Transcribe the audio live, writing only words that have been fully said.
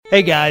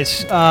Hey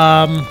guys,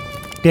 Dan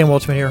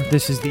Welchman here.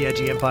 This is the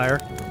Edgy Empire.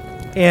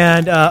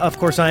 And of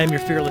course I am your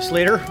fearless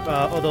leader,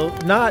 although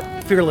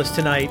not fearless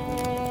tonight.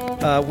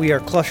 We are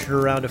clustered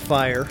around a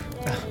fire,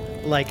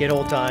 like in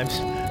old times.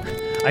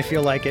 I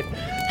feel like it.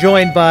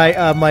 Joined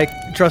by my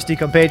trusty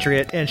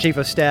compatriot and chief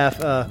of staff,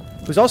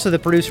 who's also the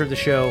producer of the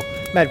show,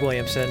 Matt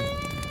Williamson.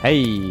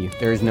 Hey,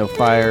 there's no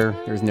fire,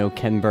 there's no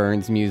Ken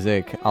Burns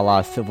music a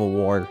la Civil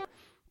War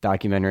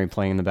documentary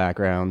playing in the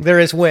background. There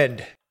is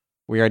wind.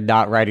 We are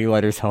not writing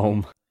letters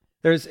home.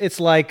 It's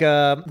like,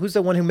 who's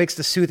the one who makes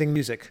the soothing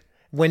music?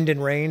 Wind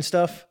and rain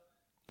stuff?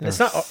 And There's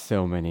it's not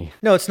so many.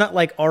 No, it's not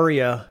like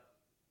Aria.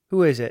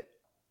 Who is it?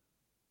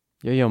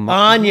 Yo,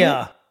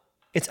 Anya.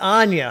 It's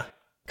Anya.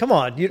 Come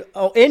on.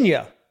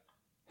 Enya.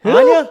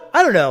 Anya?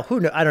 I don't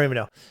know. I don't even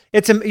know.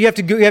 You have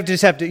to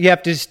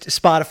just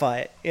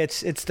Spotify it.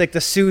 It's like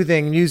the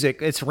soothing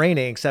music. It's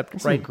raining, except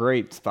There's right. some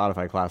great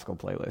Spotify classical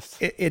playlists.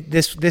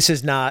 This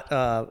is not.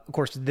 Of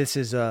course, this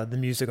is the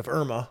music of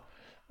Irma,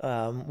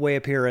 way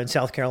up here in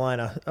South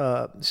Carolina.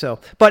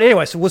 But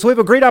anyway, so we have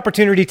a great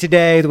opportunity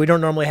today that we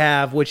don't normally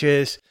have, which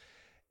is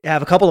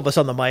have a couple of us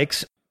on the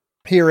mics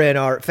here in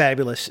our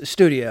fabulous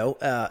studio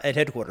at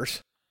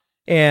headquarters.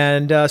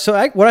 And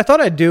what I thought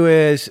I'd do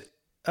is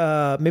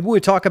maybe we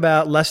talk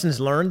about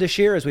lessons learned this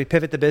year as we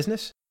pivot the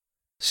business.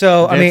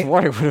 So That's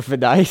what it would have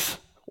been nice.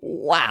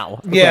 Wow.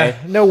 Okay. Yeah,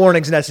 no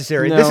warnings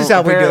necessary. No, this is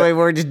how we do apparently it.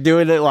 we're just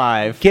doing it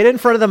live. Get in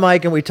front of the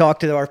mic and we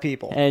talk to our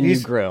people. And you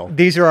grill.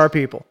 These are our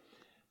people.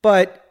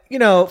 But,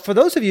 for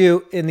those of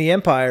you in the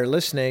Empire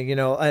listening, and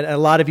a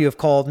lot of you have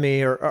called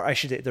me, or I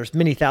should say there's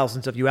many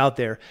thousands of you out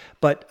there,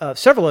 but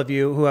several of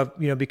you who have,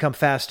 become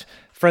fast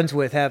friends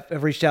with have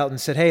reached out and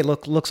said, hey,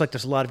 looks like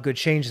there's a lot of good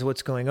changes to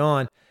what's going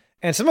on.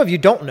 And some of you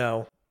don't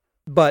know,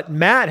 but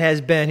Matt has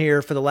been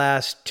here for the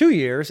last 2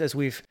 years, as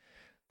we've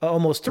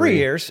almost 3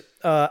 years,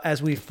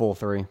 as we've Full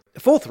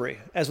three,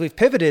 as we've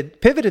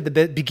pivoted the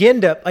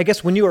bit, I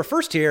guess when you were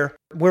first here,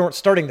 we weren't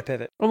starting to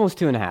pivot. almost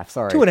 2.5.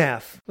 Sorry,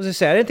 2.5. As I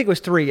said, I didn't think it was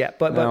 3 yet,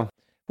 but No.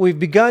 we've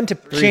begun to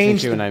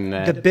change you and I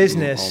met the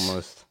business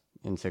almost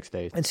in 6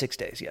 days. in 6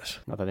 days. Yes.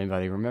 Not that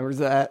anybody remembers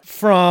that.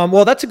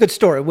 That's a good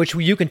story, which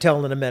you can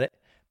tell in a minute,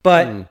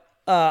 but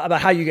about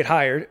how you get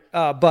hired.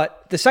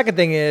 But the second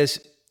thing is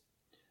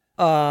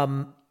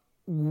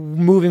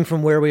moving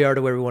from where we are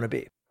to where we want to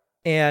be.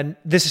 And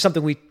this is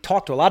something we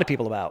talk to a lot of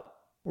people about.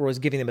 We're always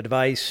giving them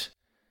advice,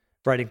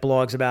 writing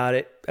blogs about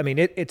it. I mean,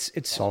 it's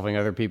Solving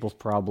other people's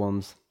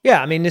problems.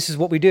 yeah. I mean, this is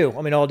what we do.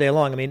 I mean, all day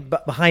long. I mean,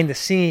 but behind the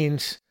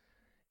scenes,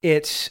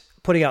 it's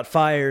putting out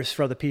fires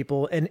for other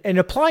people and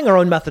applying our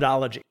own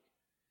methodology.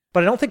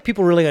 But I don't think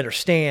people really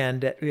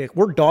understand that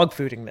we're dog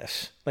fooding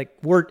this. Like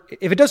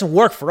if it doesn't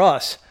work for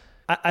us,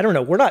 I don't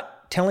know. We're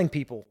not telling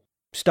people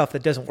stuff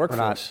that doesn't work We're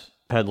for not us.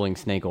 peddling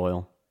snake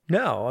oil.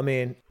 No, I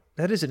mean,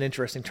 that is an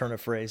interesting turn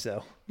of phrase,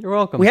 though. You're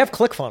welcome. We have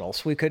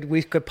ClickFunnels. We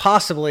could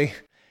possibly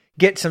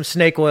get some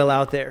snake oil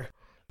out there.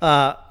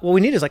 What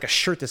we need is like a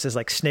shirt that says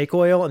like snake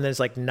oil, and then it's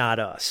like not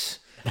us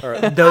or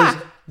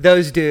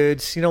those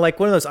dudes. Like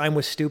one of those "I'm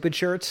with stupid"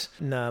 shirts.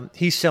 And,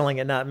 he's selling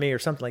it, not me, or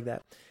something like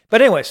that.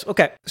 But anyways,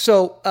 okay.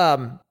 So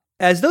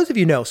as those of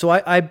you know, so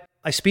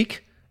I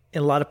speak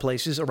in a lot of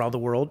places around the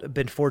world. I've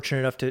been fortunate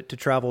enough to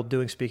travel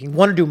doing speaking.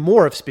 Want to do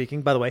more of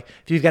speaking, by the way.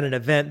 If you've got an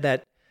event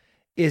that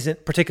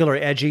isn't particularly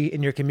edgy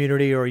in your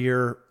community or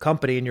your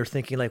company, and you're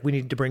thinking like, we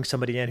need to bring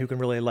somebody in who can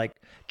really like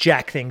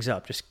jack things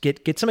up, just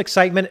get some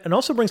excitement and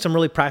also bring some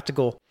really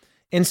practical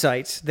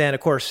insights, then of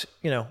course,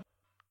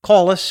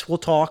 call us, we'll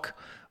talk.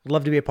 We'd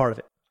love to be a part of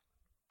it.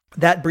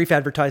 That brief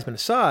advertisement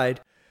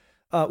aside,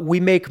 we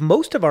make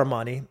most of our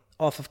money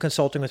off of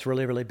consulting with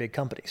really, really big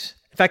companies.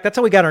 In fact, that's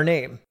how we got our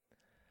name.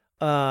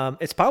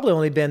 It's probably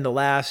only been the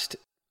last,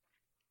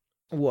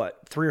 3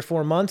 or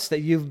 4 months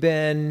that you've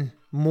been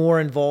more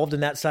involved in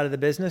that side of the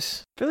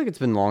business? I feel like it's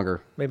been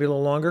longer. Maybe a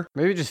little longer?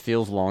 Maybe it just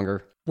feels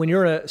longer. When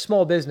you're in a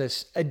small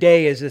business, a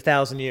day is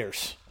 1,000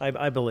 years,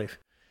 I believe.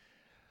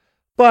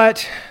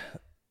 But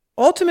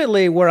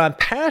ultimately, what I'm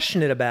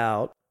passionate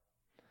about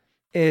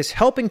is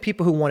helping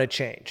people who want to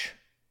change.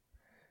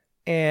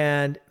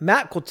 And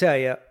Matt will tell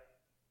you,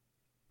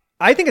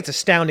 I think it's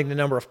astounding the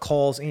number of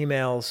calls,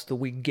 emails that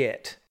we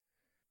get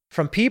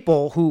from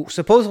people who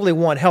supposedly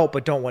want help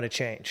but don't want to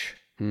change.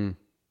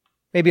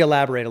 Maybe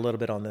elaborate a little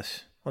bit on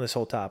this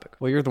whole topic.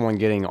 Well, you're the one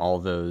getting all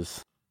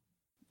those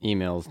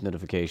emails,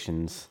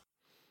 notifications,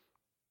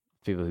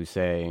 people who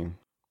say,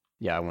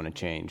 yeah, I want to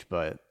change,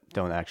 but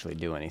don't actually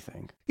do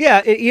anything.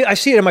 Yeah, I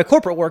see it in my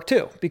corporate work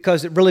too,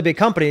 because at really big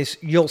companies,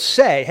 you'll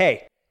say,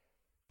 hey,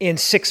 in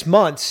 6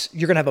 months,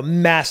 you're going to have a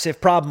massive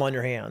problem on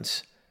your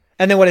hands.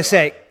 And then what I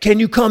say, can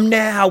you come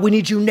now? We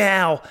need you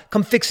now.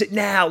 Come fix it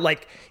now.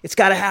 Like, it's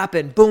got to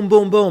happen. Boom,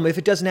 boom, boom. If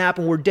it doesn't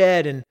happen, we're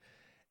dead.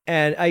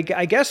 And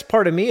I guess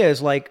part of me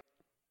is like,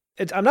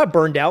 I'm not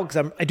burned out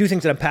because I do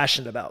things that I'm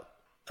passionate about.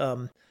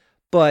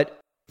 But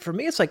for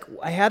me, it's like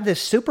I have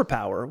this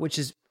superpower, which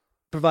is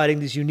providing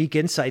these unique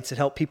insights that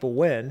help people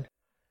win.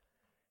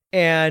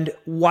 And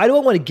why do I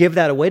want to give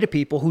that away to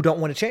people who don't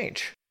want to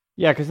change?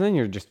 Yeah, because then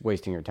you're just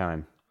wasting your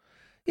time.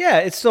 Yeah,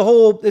 it's the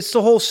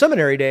whole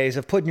seminary days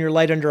of putting your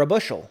light under a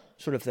bushel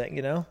sort of thing,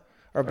 Or,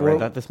 I read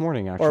that this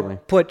morning, actually.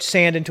 Or put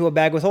sand into a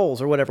bag with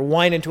holes or whatever.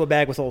 Wine into a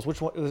bag with holes.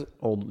 Which one? It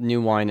was,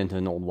 New wine into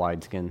an old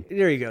wineskin.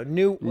 there you go.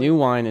 New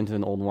Wine into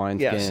an old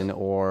wineskin, Yes.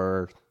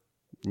 or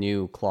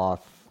new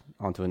cloth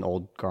onto an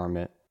old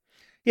garment.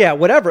 Yeah,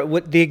 whatever.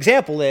 What the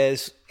example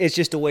is, it's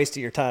just a waste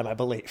of your time, I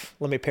believe.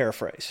 Let me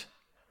paraphrase,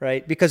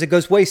 right? Because it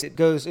goes waste.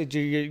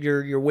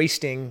 You're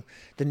wasting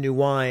the new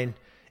wine,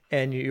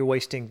 and you're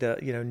wasting the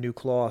new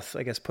cloth.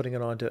 I guess putting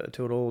it on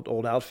to an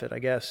old outfit. I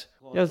guess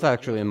It was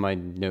actually in my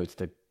notes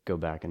to go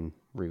back and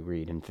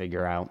reread and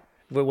figure out.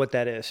 what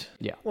that is.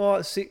 Yeah.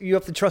 Well, see, you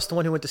have to trust the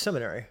one who went to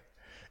seminary.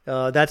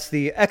 That's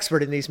the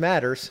expert in these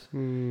matters.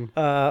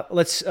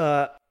 Let's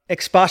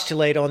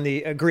expostulate on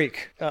the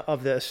Greek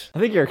of this. I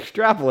think you're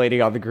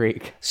extrapolating on the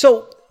Greek.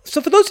 So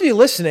for those of you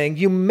listening,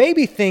 you may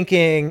be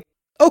thinking,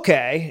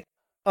 okay,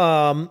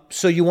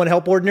 so you want to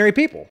help ordinary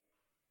people.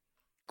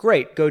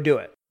 Great, go do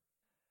it.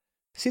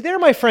 See, there,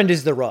 my friend,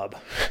 is the rub.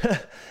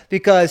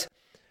 Because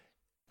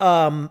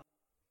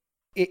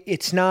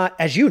it's not,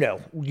 as you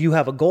know, you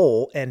have a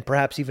goal, and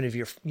perhaps even if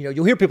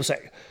you'll hear people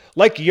say,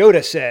 like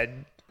Yoda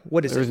said,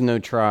 what is it? There's no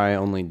try,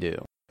 only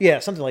do. Yeah,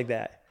 something like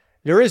that.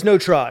 There is no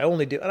try,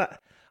 only do. And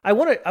I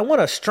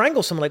want to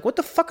strangle someone like, what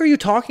the fuck are you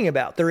talking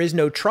about? There is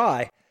no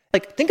try.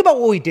 Like, think about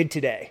what we did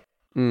today.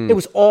 It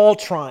was all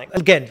trying.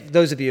 Again,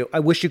 those of you, I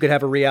wish you could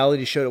have a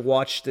reality show to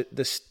watch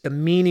the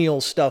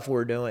menial stuff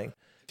we're doing.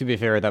 To be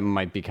fair, that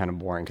might be kind of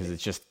boring because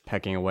it's just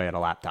pecking away at a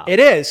laptop. It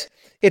is.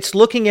 It's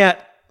looking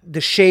at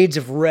the shades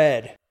of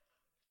red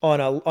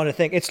on a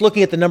thing. It's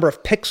looking at the number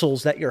of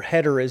pixels that your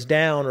header is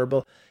down or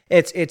below.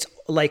 It's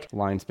like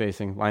Line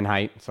spacing, line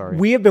height, sorry.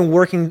 we have been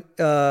working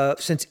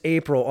since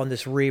April on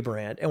this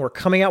rebrand, and we're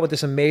coming out with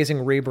this amazing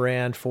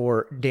rebrand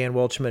for Dan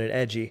Welchman at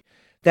Edgy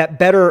that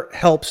better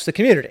helps the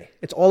community.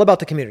 It's all about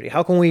the community.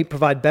 How can we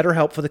provide better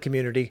help for the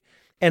community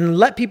and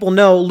let people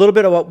know a little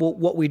bit about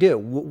what we do?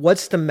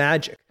 What's the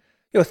magic?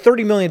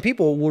 30 million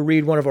people will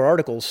read one of our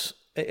articles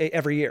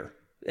every year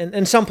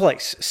in some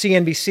place,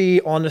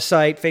 CNBC, on the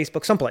site,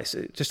 Facebook, someplace.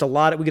 Just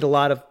we get a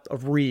lot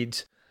of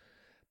reads.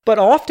 But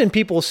often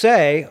people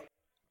say,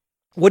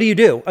 what do you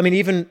do? I mean,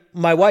 even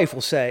my wife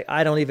will say,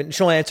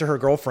 she'll answer her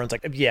girlfriend's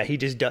like, yeah,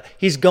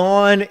 he's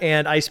gone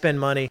and I spend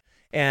money.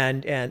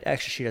 And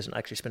actually, she doesn't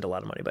actually spend a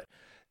lot of money, but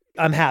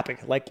I'm happy.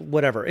 Like,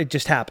 whatever, it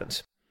just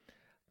happens.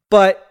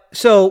 But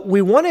so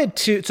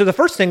the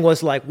first thing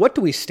was like, what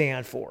do we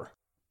stand for?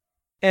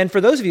 And for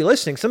those of you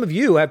listening, some of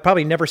you have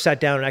probably never sat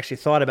down and actually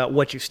thought about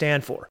what you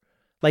stand for.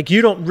 Like,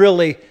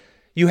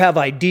 you have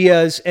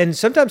ideas, and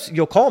sometimes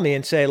you'll call me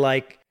and say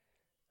like,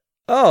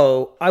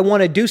 oh, I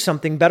want to do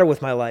something better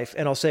with my life.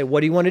 And I'll say, what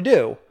do you want to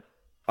do?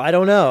 I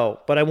don't know,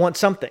 but I want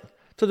something.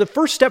 So the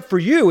first step for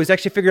you is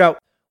actually figure out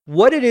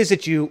what it is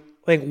that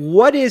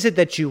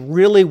you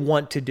really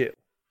want to do.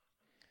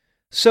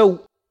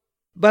 So,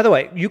 by the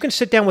way, you can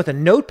sit down with a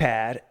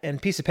notepad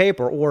and piece of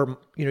paper, or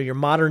your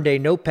modern day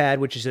notepad,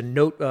 which is a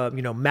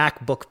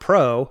MacBook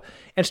Pro,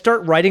 and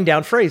start writing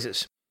down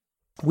phrases.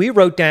 We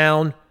wrote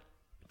down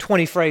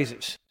 20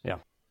 phrases. Yeah.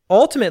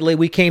 Ultimately,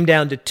 we came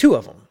down to 2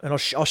 of them, and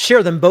I'll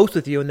share them both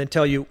with you, and then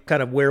tell you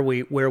kind of where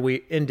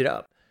we ended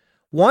up.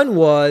 One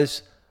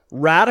was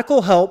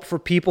radical help for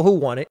people who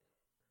want it,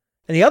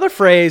 and the other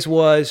phrase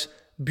was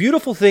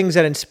beautiful things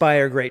that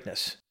inspire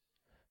greatness.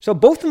 So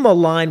both of them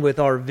align with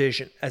our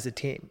vision as a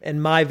team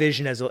and my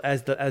vision as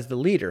the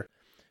leader,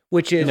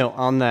 which is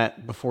on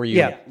that, before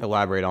you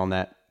elaborate on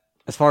that,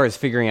 as far as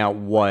figuring out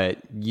what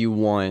you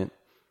want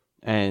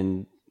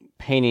and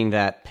painting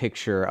that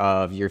picture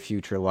of your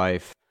future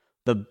life,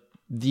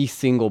 the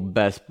single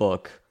best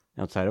book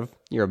outside of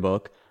your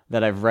book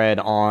that I've read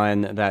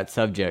on that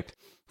subject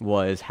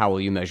was How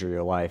Will You Measure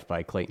Your Life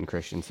by Clayton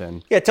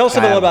Christensen. Yeah, tell us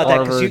a little about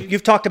that, because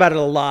you've talked about it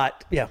a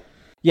lot. Yeah.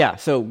 Yeah,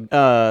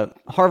 so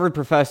Harvard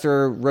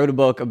professor wrote a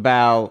book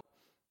about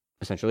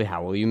essentially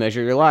how will you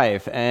measure your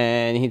life,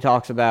 and he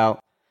talks about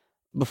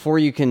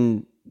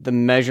the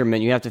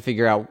measurement, you have to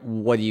figure out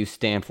what do you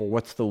stand for,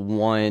 what's the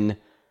one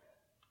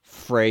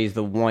phrase,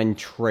 the one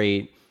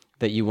trait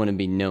that you want to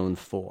be known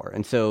for.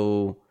 And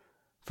so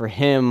for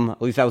him,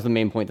 at least that was the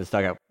main point that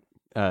stuck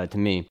out to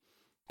me.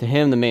 To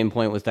him, the main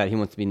point was that he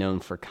wants to be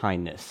known for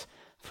kindness.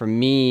 For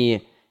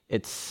me,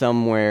 it's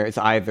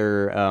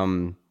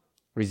either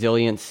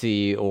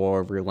resiliency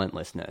or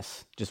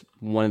relentlessness. Just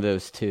one of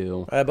those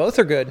two. Both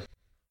are good.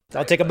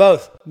 I'll take them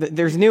both.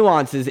 There's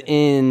nuances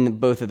in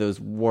both of those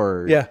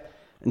words. Yeah.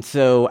 And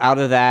so out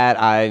of that,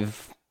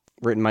 I've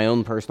written my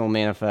own personal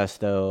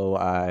manifesto.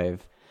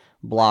 I've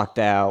blocked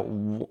out.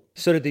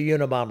 So did the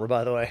Unabomber,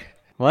 by the way.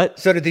 What?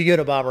 So did the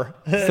Unabomber.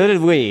 So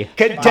did we,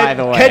 by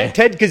the way.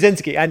 Ted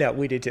Kaczynski. I know,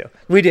 we did too.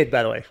 We did,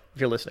 by the way, if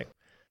you're listening.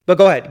 But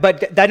go ahead.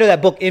 But I know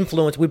that book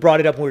Influence, we brought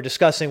it up when we were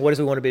discussing what does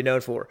we want to be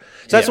known for.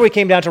 So that's what we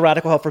came down to,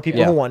 radical help for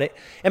people who want it.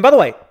 And by the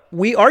way,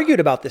 we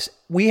argued about this.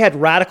 We had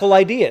radical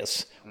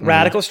ideas,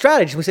 radical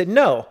strategies. We said,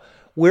 no,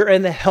 we're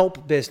in the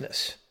help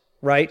business,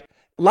 right?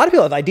 A lot of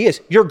people have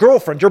ideas. Your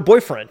girlfriend, your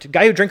boyfriend, a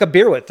guy you drink a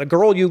beer with, a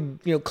girl you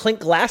clink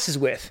glasses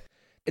with.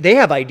 They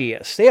have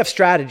ideas. They have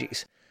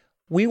strategies.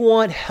 We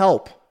want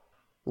help,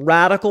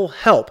 radical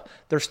help.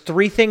 There's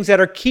 3 things that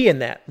are key in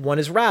that. One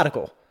is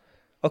radical.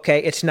 Okay,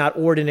 it's not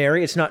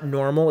ordinary. It's not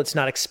normal. It's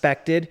not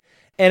expected.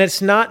 And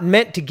it's not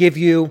meant to give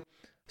you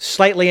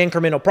slightly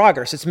incremental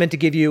progress. It's meant to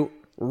give you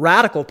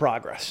radical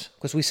progress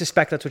because we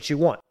suspect that's what you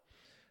want.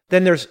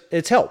 Then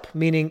it's help,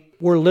 meaning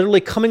we're literally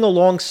coming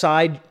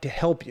alongside to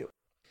help you.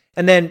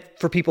 And then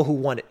for people who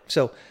want it.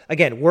 So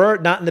again, we're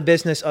not in the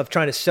business of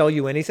trying to sell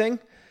you anything.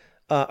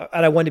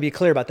 And I want to be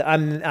clear about that.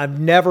 I've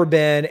never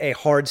been a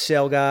hard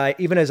sale guy,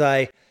 even as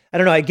I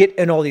don't know, I get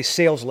in all these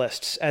sales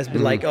lists as be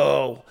like,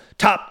 oh,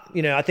 top,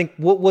 I think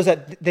what was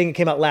that thing that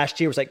came out last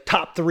year? It was like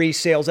top 3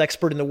 sales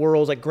expert in the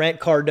world, like Grant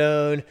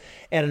Cardone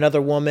and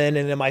another woman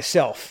and then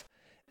myself.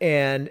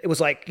 And it was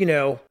like,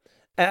 a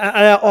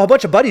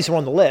bunch of buddies were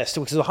on the list,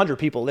 which is 100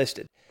 people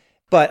listed.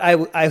 But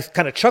I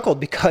kind of chuckled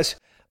because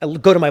I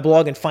go to my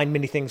blog and find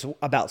many things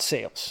about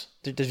sales.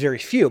 There's very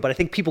few, but I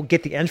think people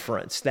get the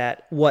inference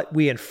that what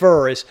we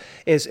infer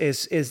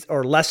is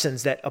or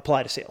lessons that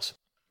apply to sales.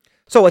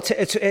 So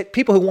it's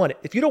people who want it.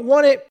 If you don't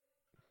want it,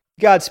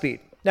 Godspeed.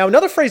 Now,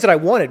 another phrase that I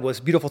wanted was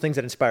beautiful things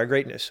that inspire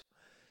greatness.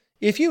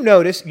 If you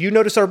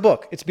notice our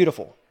book, it's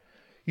beautiful.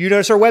 You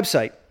notice our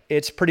website,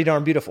 it's pretty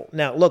darn beautiful.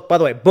 Now, look, by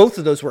the way, both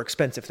of those were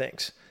expensive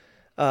things.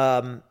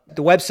 The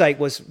website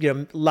was,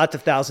 lots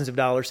of thousands of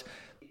dollars.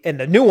 And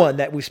the new one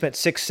that we spent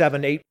 6,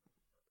 7, 8,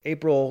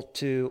 April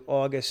to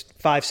August,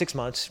 5, 6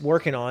 months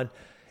working on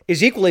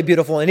is equally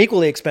beautiful and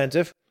equally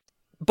expensive.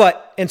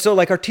 And so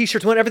like our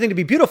t-shirts want everything to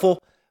be beautiful,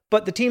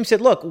 but the team said,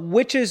 look,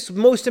 which is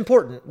most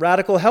important,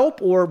 radical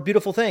help or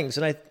beautiful things?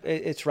 And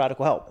it's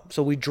radical help.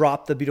 So we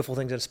dropped the beautiful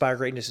things that inspire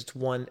greatness. It's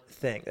one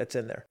thing that's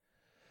in there.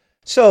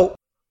 So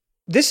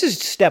this is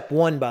step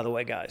 1, by the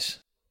way, guys.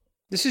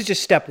 This is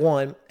just step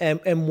 1,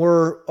 and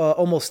we're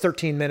almost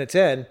 13 minutes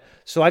in,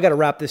 so I got to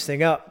wrap this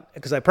thing up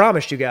because I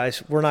promised you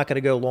guys we're not going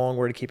to go long.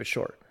 We're going to keep it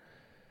short.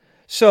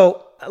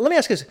 So let me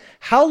ask you this.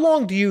 How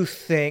long do you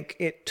think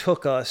it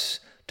took us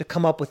to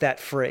come up with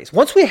that phrase?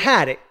 Once we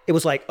had it, it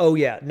was like, oh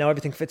yeah, now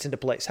everything fits into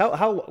place.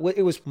 How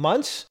it was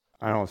months?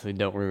 I honestly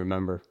don't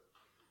remember.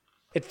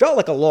 It felt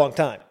like a long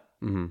time.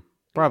 Mm-hmm.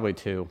 Probably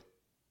 2.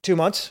 2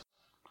 months?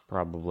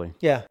 Probably.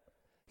 Yeah.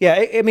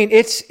 Yeah, I mean,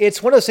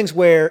 it's one of those things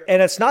where,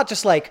 and it's not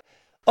just like,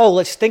 oh,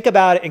 let's think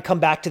about it and come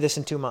back to this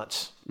in 2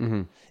 months.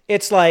 Mm-hmm.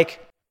 It's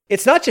like,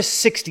 it's not just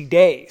 60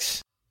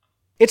 days.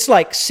 It's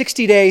like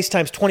 60 days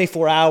times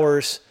 24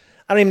 hours.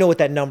 I don't even know what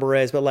that number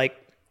is, but like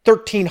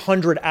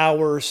 1,300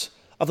 hours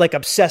of like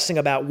obsessing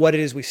about what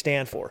it is we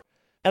stand for.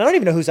 And I don't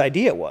even know whose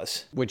idea it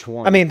was. Which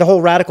one? I mean, the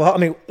whole radical help. I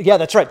mean, yeah,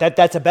 that's right.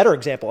 That's a better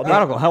example. I mean,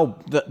 radical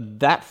help,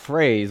 that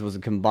phrase was a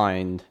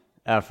combined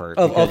effort.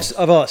 Of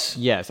us.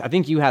 Yes. I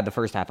think you had the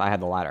first half. I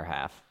had the latter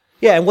half.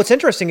 Yeah. And what's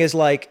interesting is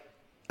like,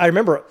 I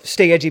remember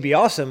Stay Edgy, Be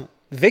Awesome.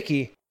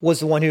 Vicky was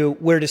the one who,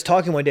 we were just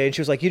talking one day and she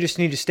was like, you just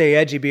need to stay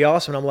edgy, be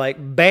awesome. And I'm like,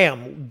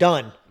 bam,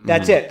 done.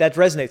 That's it. That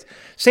resonates.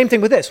 Same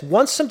thing with this.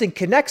 Once something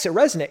connects, it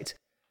resonates.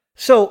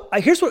 So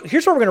here's where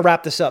we're going to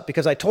wrap this up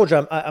because I told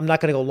you I'm not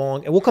going to go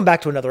long, and we'll come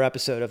back to another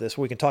episode of this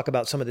where we can talk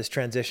about some of this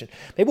transition.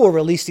 Maybe we'll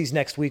release these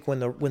next week when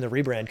the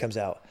rebrand comes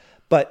out.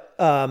 But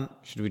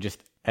should we just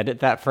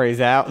edit that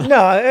phrase out?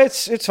 No,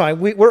 it's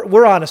fine.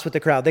 We're honest with the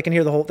crowd. They can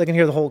hear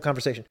the whole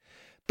conversation.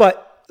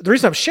 But the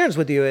reason I'm sharing this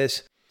with you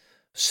is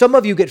some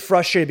of you get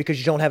frustrated because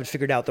you don't have it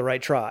figured out the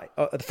right try,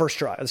 the first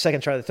try, or the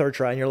second try, the third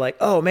try, and you're like,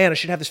 oh man, I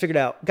should have this figured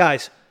out.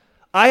 Guys,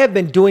 I have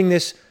been doing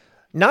this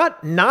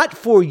not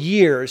for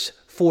years,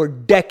 for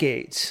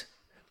decades.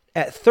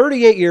 At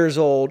 38 years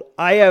old,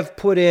 I have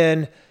put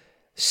in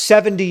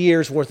 70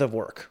 years worth of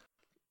work.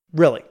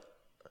 Really.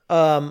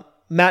 Matt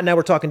and I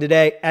were talking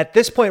today. At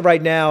this point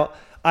right now,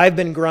 I've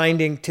been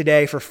grinding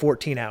today for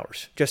 14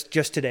 hours, just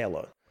today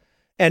alone.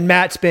 And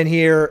Matt's been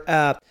here.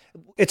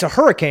 It's a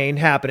hurricane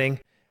happening.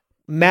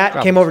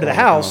 Matt came over to the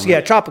house. Yeah,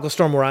 tropical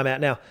storm where I'm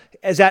at now.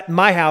 Is at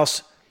my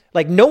house.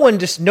 Like no one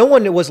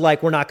was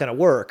like, we're not going to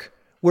work.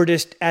 We're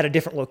just at a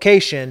different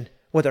location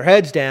with our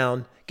heads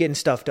down, getting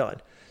stuff done.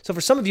 So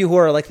for some of you who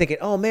are like thinking,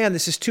 oh man,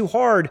 this is too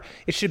hard,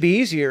 it should be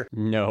easier.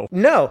 No.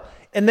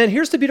 And then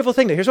here's the beautiful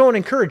thing. Here's what I want to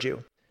encourage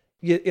you.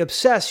 You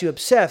obsess, you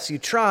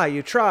try,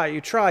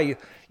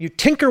 you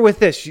tinker with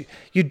this,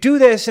 you do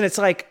this, and it's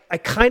like, I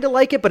kind of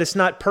like it, but it's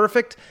not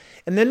perfect.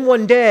 And then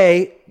one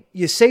day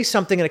you say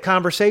something in a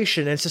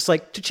conversation and it's just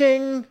like,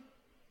 cha-ching.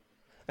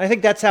 I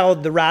think that's how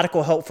the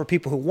radical help for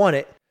people who want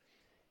it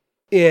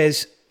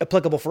is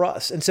applicable for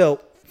us. And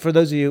so for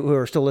those of you who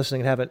are still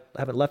listening and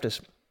haven't left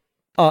us,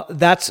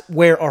 that's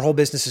where our whole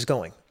business is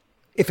going.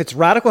 If it's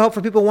radical help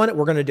for people who want it,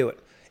 we're going to do it.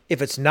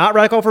 If it's not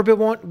radical help for people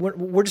who want,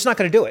 we're just not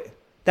going to do it.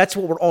 That's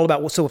what we're all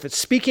about. So if it's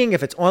speaking,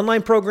 if it's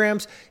online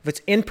programs, if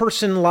it's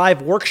in-person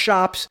live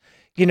workshops,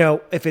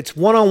 if it's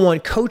one-on-one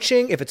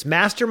coaching, if it's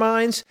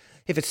masterminds,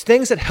 if it's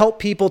things that help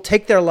people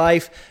take their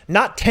life,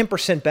 not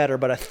 10% better,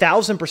 but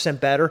 1,000%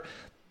 better,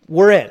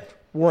 we're in.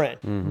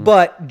 Mm-hmm.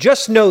 But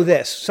just know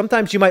this.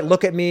 Sometimes you might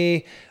look at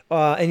me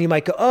and you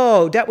might go,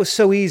 oh, that was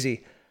so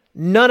easy.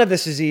 None of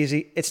this is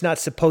easy. It's not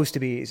supposed to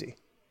be easy.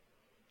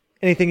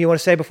 Anything you want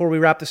to say before we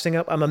wrap this thing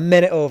up? I'm a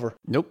minute over.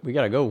 Nope, we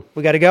gotta go.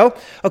 We got to go?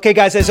 Okay,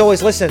 guys, as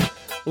always, listen,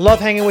 love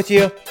hanging with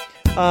you.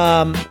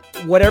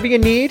 Whatever you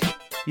need,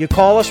 you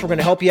call us. We're going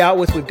to help you out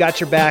with. We've got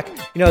your back.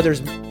 There's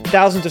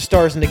thousands of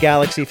stars in the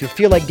galaxy. If you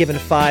feel like giving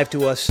 5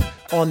 to us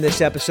on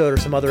this episode or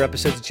some other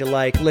episodes that you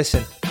like,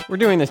 listen. We're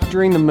doing this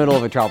during the middle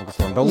of a tropical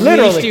storm. The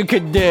Literally. least you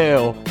could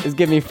do is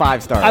give me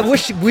 5 stars. I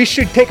wish we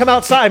should take them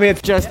outside. I mean,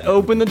 Just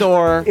open the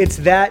door. it's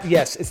that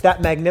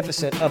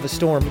magnificent of a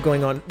storm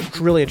going on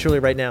really and truly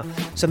right now.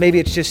 So maybe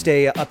it's just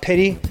a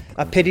pity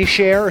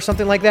share or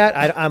something like that.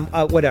 I'm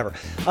whatever.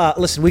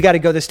 Listen, we got to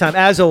go this time.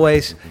 As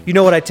always, you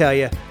know what I tell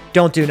you.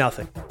 Don't do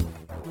nothing.